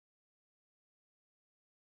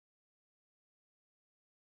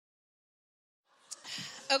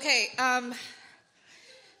Okay,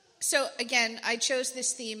 so again, I chose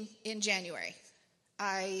this theme in January.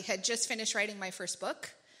 I had just finished writing my first book.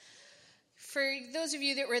 For those of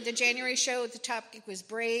you that were at the January show, the topic was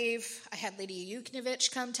brave. I had Lydia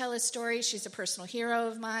Yuknevich come tell a story. She's a personal hero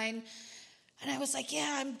of mine. And I was like,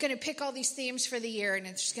 yeah, I'm going to pick all these themes for the year, and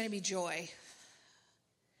it's just going to be joy.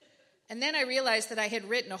 And then I realized that I had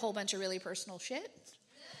written a whole bunch of really personal shit,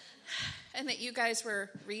 and that you guys were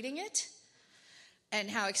reading it, and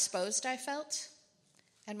how exposed I felt.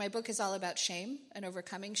 And my book is all about shame and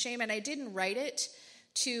overcoming shame. And I didn't write it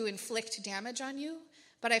to inflict damage on you,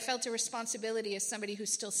 but I felt a responsibility as somebody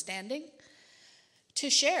who's still standing to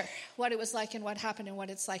share what it was like and what happened and what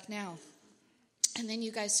it's like now. And then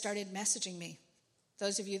you guys started messaging me.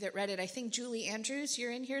 Those of you that read it, I think Julie Andrews,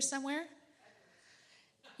 you're in here somewhere?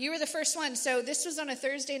 You were the first one. So this was on a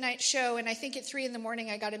Thursday night show, and I think at 3 a.m.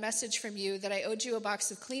 I got a message from you that I owed you a box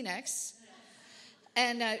of Kleenex.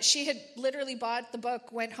 And she had literally bought the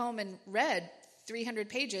book, went home and read 300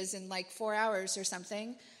 pages in like 4 hours or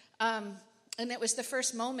something. And it was the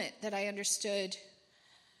first moment that I understood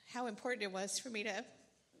how important it was for me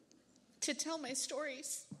to tell my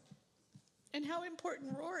stories and how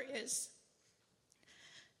important Roar is.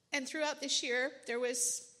 And throughout this year, there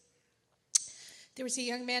was a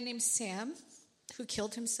young man named Sam who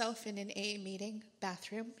killed himself in an AA meeting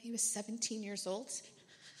bathroom. He was 17 years old.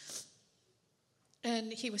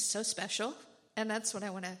 And he was so special. And that's what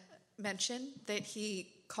I want to mention, that he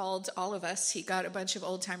called all of us. He got a bunch of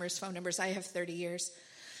old-timers' phone numbers. I have 30 years.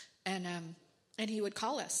 And he would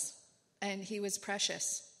call us. And he was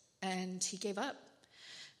precious. And he gave up.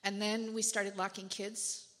 And then we started locking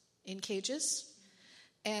kids in cages.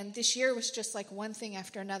 And this year was just like one thing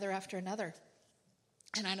after another after another.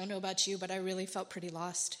 And I don't know about you, but I really felt pretty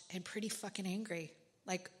lost and pretty fucking angry,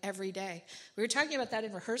 like every day. We were talking about that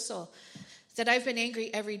in rehearsal, that I've been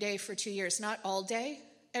angry every day for 2 years. Not all day,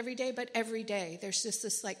 every day, but every day. There's just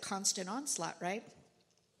this like constant onslaught, right?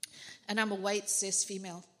 And I'm a white cis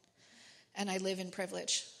female, and I live in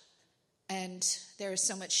privilege. And there is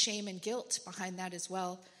so much shame and guilt behind that as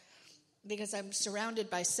well, because I'm surrounded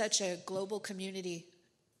by such a global community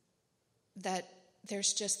that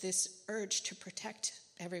there's just this urge to protect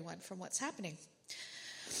everyone from what's happening.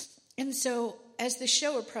 And so as the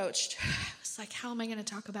show approached, I was like, how am I going to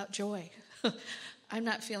talk about joy? I'm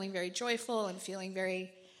not feeling very joyful. I'm feeling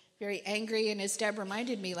very, very angry. And as Deb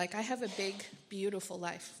reminded me, like, I have a big, beautiful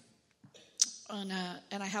life. And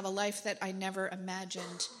I have a life that I never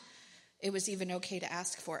imagined it was even okay to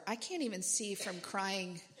ask for. I can't even see from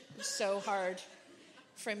crying so hard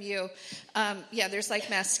from you. There's like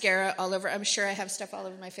mascara all over. I'm sure I have stuff all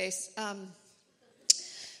over my face.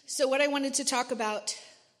 So what I wanted to talk about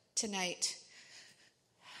tonight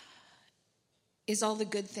is all the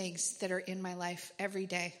good things that are in my life every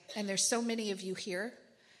day. And there's so many of you here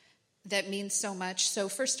that means so much. So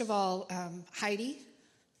first of all, Heidi.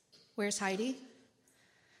 Where's Heidi?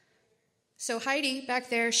 So Heidi, back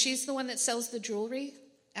there, she's the one that sells the jewelry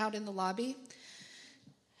out in the lobby.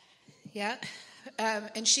 Yeah.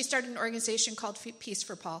 And she started an organization called Peace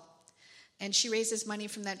for Paul. And she raises money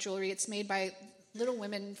from that jewelry. It's made by little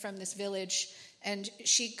women from this village. And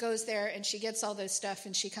she goes there and she gets all this stuff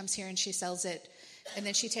and she comes here and she sells it. And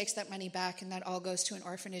then she takes that money back, and that all goes to an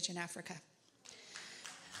orphanage in Africa,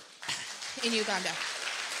 in Uganda.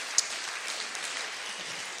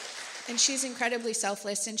 And she's incredibly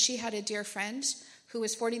selfless. And she had a dear friend who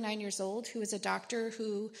was 49 years old, who was a doctor,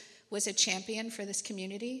 who was a champion for this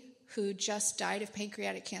community, who just died of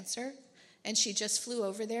pancreatic cancer. And she just flew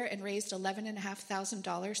over there and raised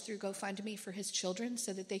 $11,500 through GoFundMe for his children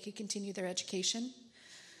so that they could continue their education.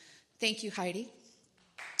 Thank you, Heidi.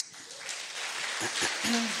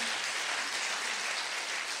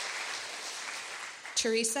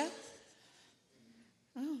 Teresa.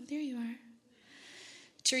 Oh, there you are.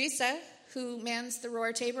 Teresa, who mans the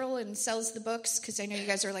Roar table and sells the books, because I know you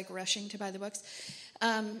guys are like rushing to buy the books.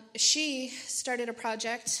 She started a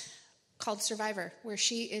project called Survivor, where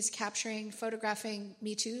she is photographing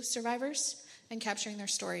Me Too survivors and capturing their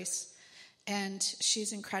stories. And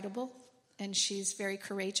she's incredible, and she's very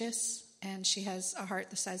courageous, and she has a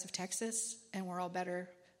heart the size of Texas, and we're all better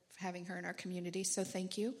for having her in our community, so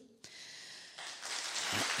thank you.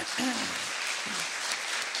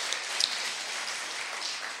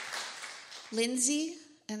 Lindsay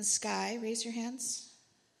and Sky, raise your hands.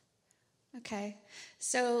 Okay.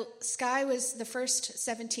 So Sky was the first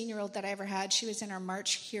 17-year-old that I ever had. She was in our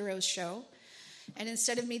March Heroes show. And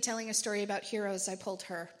instead of me telling a story about heroes, I pulled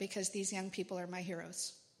her, because these young people are my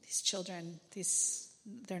heroes. These children,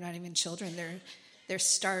 they're not even children. They're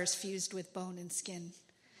stars fused with bone and skin.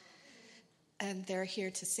 and they're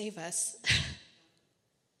here to save us.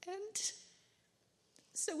 And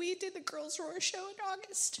so we did the Girls Roar show in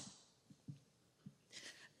August.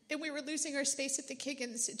 And we were losing our space at the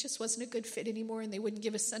Kiggins. It just wasn't a good fit anymore, and they wouldn't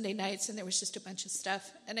give us Sunday nights, and there was just a bunch of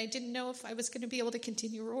stuff. And I didn't know if I was going to be able to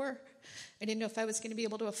continue Roar. I didn't know if I was going to be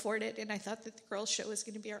able to afford it, and I thought that the girls' show was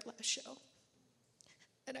going to be our last show.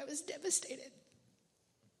 And I was devastated.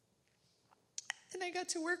 And I got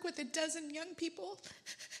to work with a dozen young people,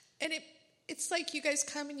 and it's like you guys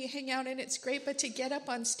come and you hang out, and it's great, but to get up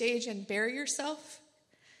on stage and bare yourself,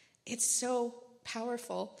 it's so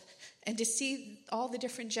powerful. And to see all the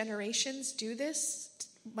different generations do this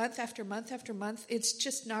month after month after month, it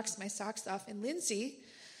just knocks my socks off. And Lindsay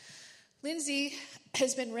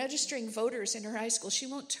has been registering voters in her high school. She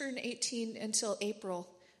won't turn 18 until April.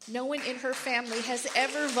 No one in her family has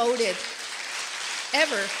ever voted,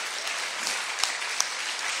 ever.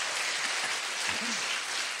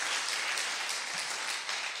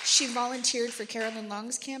 She volunteered for Carolyn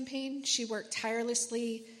Long's campaign. She worked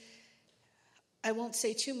tirelessly. I won't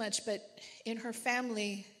say too much, but in her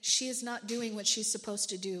family, she is not doing what she's supposed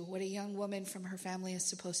to do, what a young woman from her family is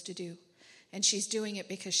supposed to do. And she's doing it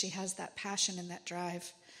because she has that passion and that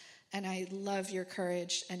drive. And I love your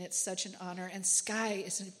courage, and it's such an honor. And Sky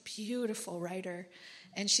is a beautiful writer,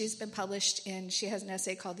 and she's been published she has an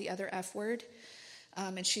essay called The Other F Word.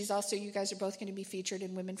 And she's also, you guys are both going to be featured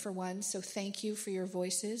in Women for One. So thank you for your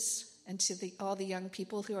voices, and to all the young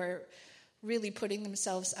people who are really putting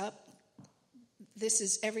themselves up. This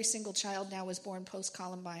is every single child now was born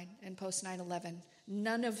post-Columbine and post-9/11.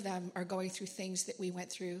 None of them are going through things that we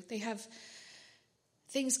went through. They have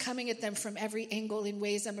things coming at them from every angle in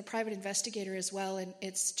ways. I'm a private investigator as well, and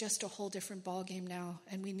it's just a whole different ballgame now.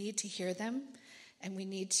 And we need to hear them, and we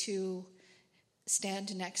need to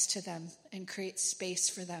stand next to them and create space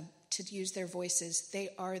for them to use their voices. They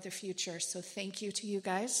are the future. So thank you to you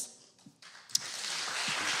guys.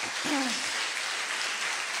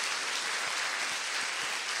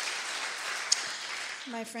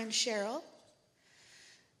 My friend Cheryl,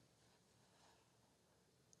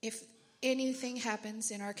 if anything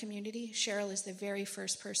happens in our community, Cheryl is the very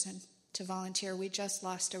first person to volunteer. We just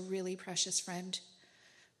lost a really precious friend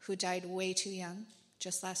who died way too young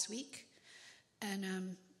just last week.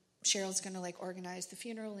 And Cheryl's going to organize the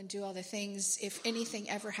funeral and do all the things. If anything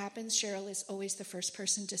ever happens, Cheryl is always the first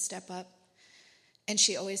person to step up. And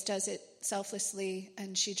she always does it selflessly,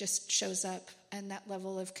 and she just shows up. And that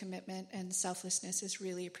level of commitment and selflessness is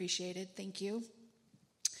really appreciated. Thank you.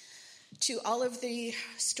 To all of the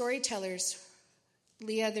storytellers,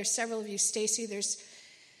 Leah, there's several of you. Stacy,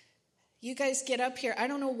 you guys get up here. I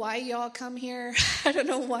don't know why y'all come here. I don't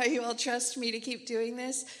know why you all trust me to keep doing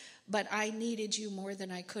this, but I needed you more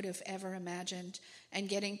than I could have ever imagined. And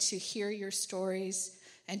getting to hear your stories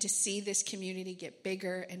and to see this community get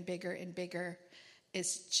bigger and bigger and bigger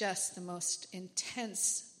is just the most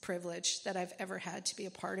intense privilege that I've ever had to be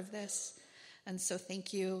a part of this. And so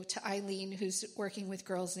thank you to Eileen, who's working with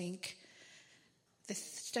Girls Inc., the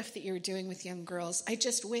stuff that you're doing with young girls. I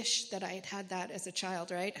just wish that I had had that as a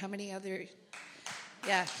child, right? How many other...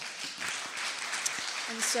 Yeah.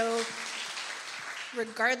 And so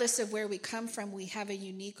regardless of where we come from, we have a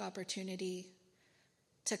unique opportunity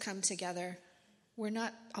to come together. We're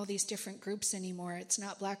not all these different groups anymore. It's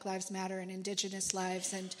not Black Lives Matter and Indigenous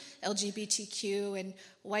lives and LGBTQ and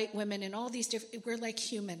white women and all these different... We're like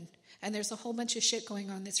human. And there's a whole bunch of shit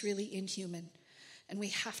going on that's really inhuman. And we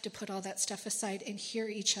have to put all that stuff aside and hear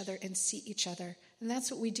each other and see each other. And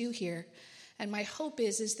that's what we do here. And my hope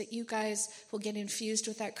is that you guys will get infused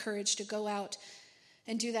with that courage to go out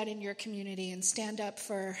and do that in your community and stand up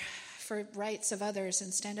for rights of others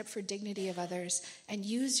and stand up for dignity of others and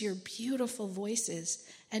use your beautiful voices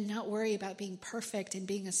and not worry about being perfect and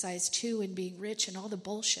being a size 2 and being rich and all the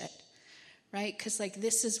bullshit, right? Because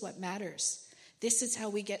this is what matters. This is how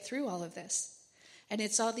we get through all of this. And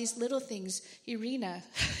it's all these little things. Irina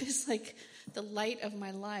is the light of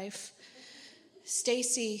my life.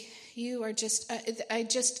 Stacy, you are just, I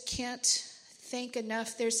just can't thank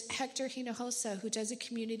enough. There's Hector Hinojosa, who does a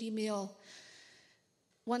community meal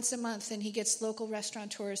once a month, and he gets local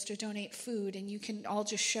restaurateurs to donate food, and you can all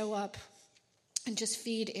just show up and just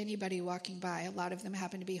feed anybody walking by. A lot of them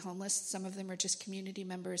happen to be homeless. Some of them are just community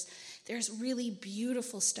members. There's really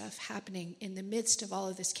beautiful stuff happening in the midst of all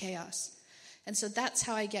of this chaos. And so that's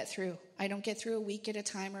how I get through. I don't get through a week at a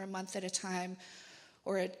time or a month at a time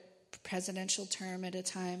or a presidential term at a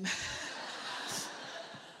time.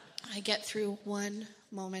 I get through one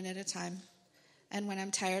moment at a time. And when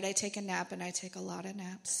I'm tired, I take a nap, and I take a lot of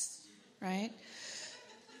naps, right?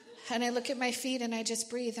 And I look at my feet, and I just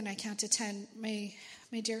breathe, and I count to 10.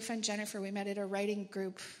 My dear friend Jennifer, we met at a writing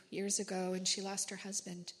group years ago, and she lost her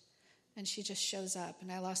husband. And she just shows up.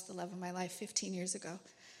 And I lost the love of my life 15 years ago.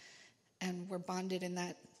 And we're bonded in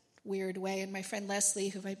that weird way. And my friend Leslie,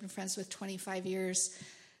 who I've been friends with 25 years,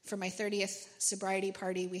 for my 30th sobriety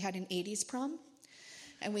party, we had an 80s prom.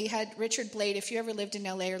 And we had Richard Blade, if you ever lived in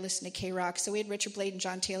LA or listened to K-Rock, so we had Richard Blade and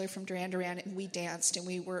John Taylor from Duran Duran, and we danced, and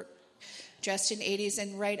we were dressed in 80s.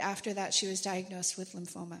 And right after that, she was diagnosed with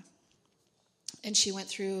lymphoma. And she went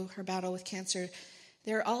through her battle with cancer.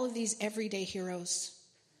 There are all of these everyday heroes.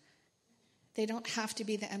 They don't have to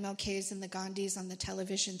be the MLKs and the Gandhis on the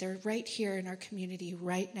television. They're right here in our community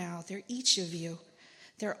right now. They're each of you.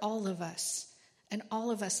 They're all of us. And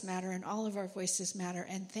all of us matter, and all of our voices matter.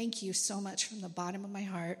 And thank you so much from the bottom of my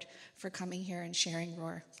heart for coming here and sharing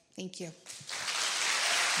Roar. Thank you.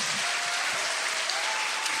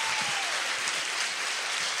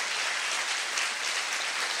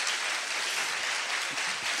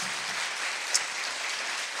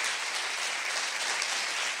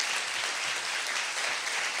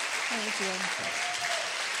 Thank you.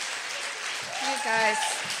 You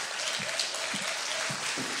guys.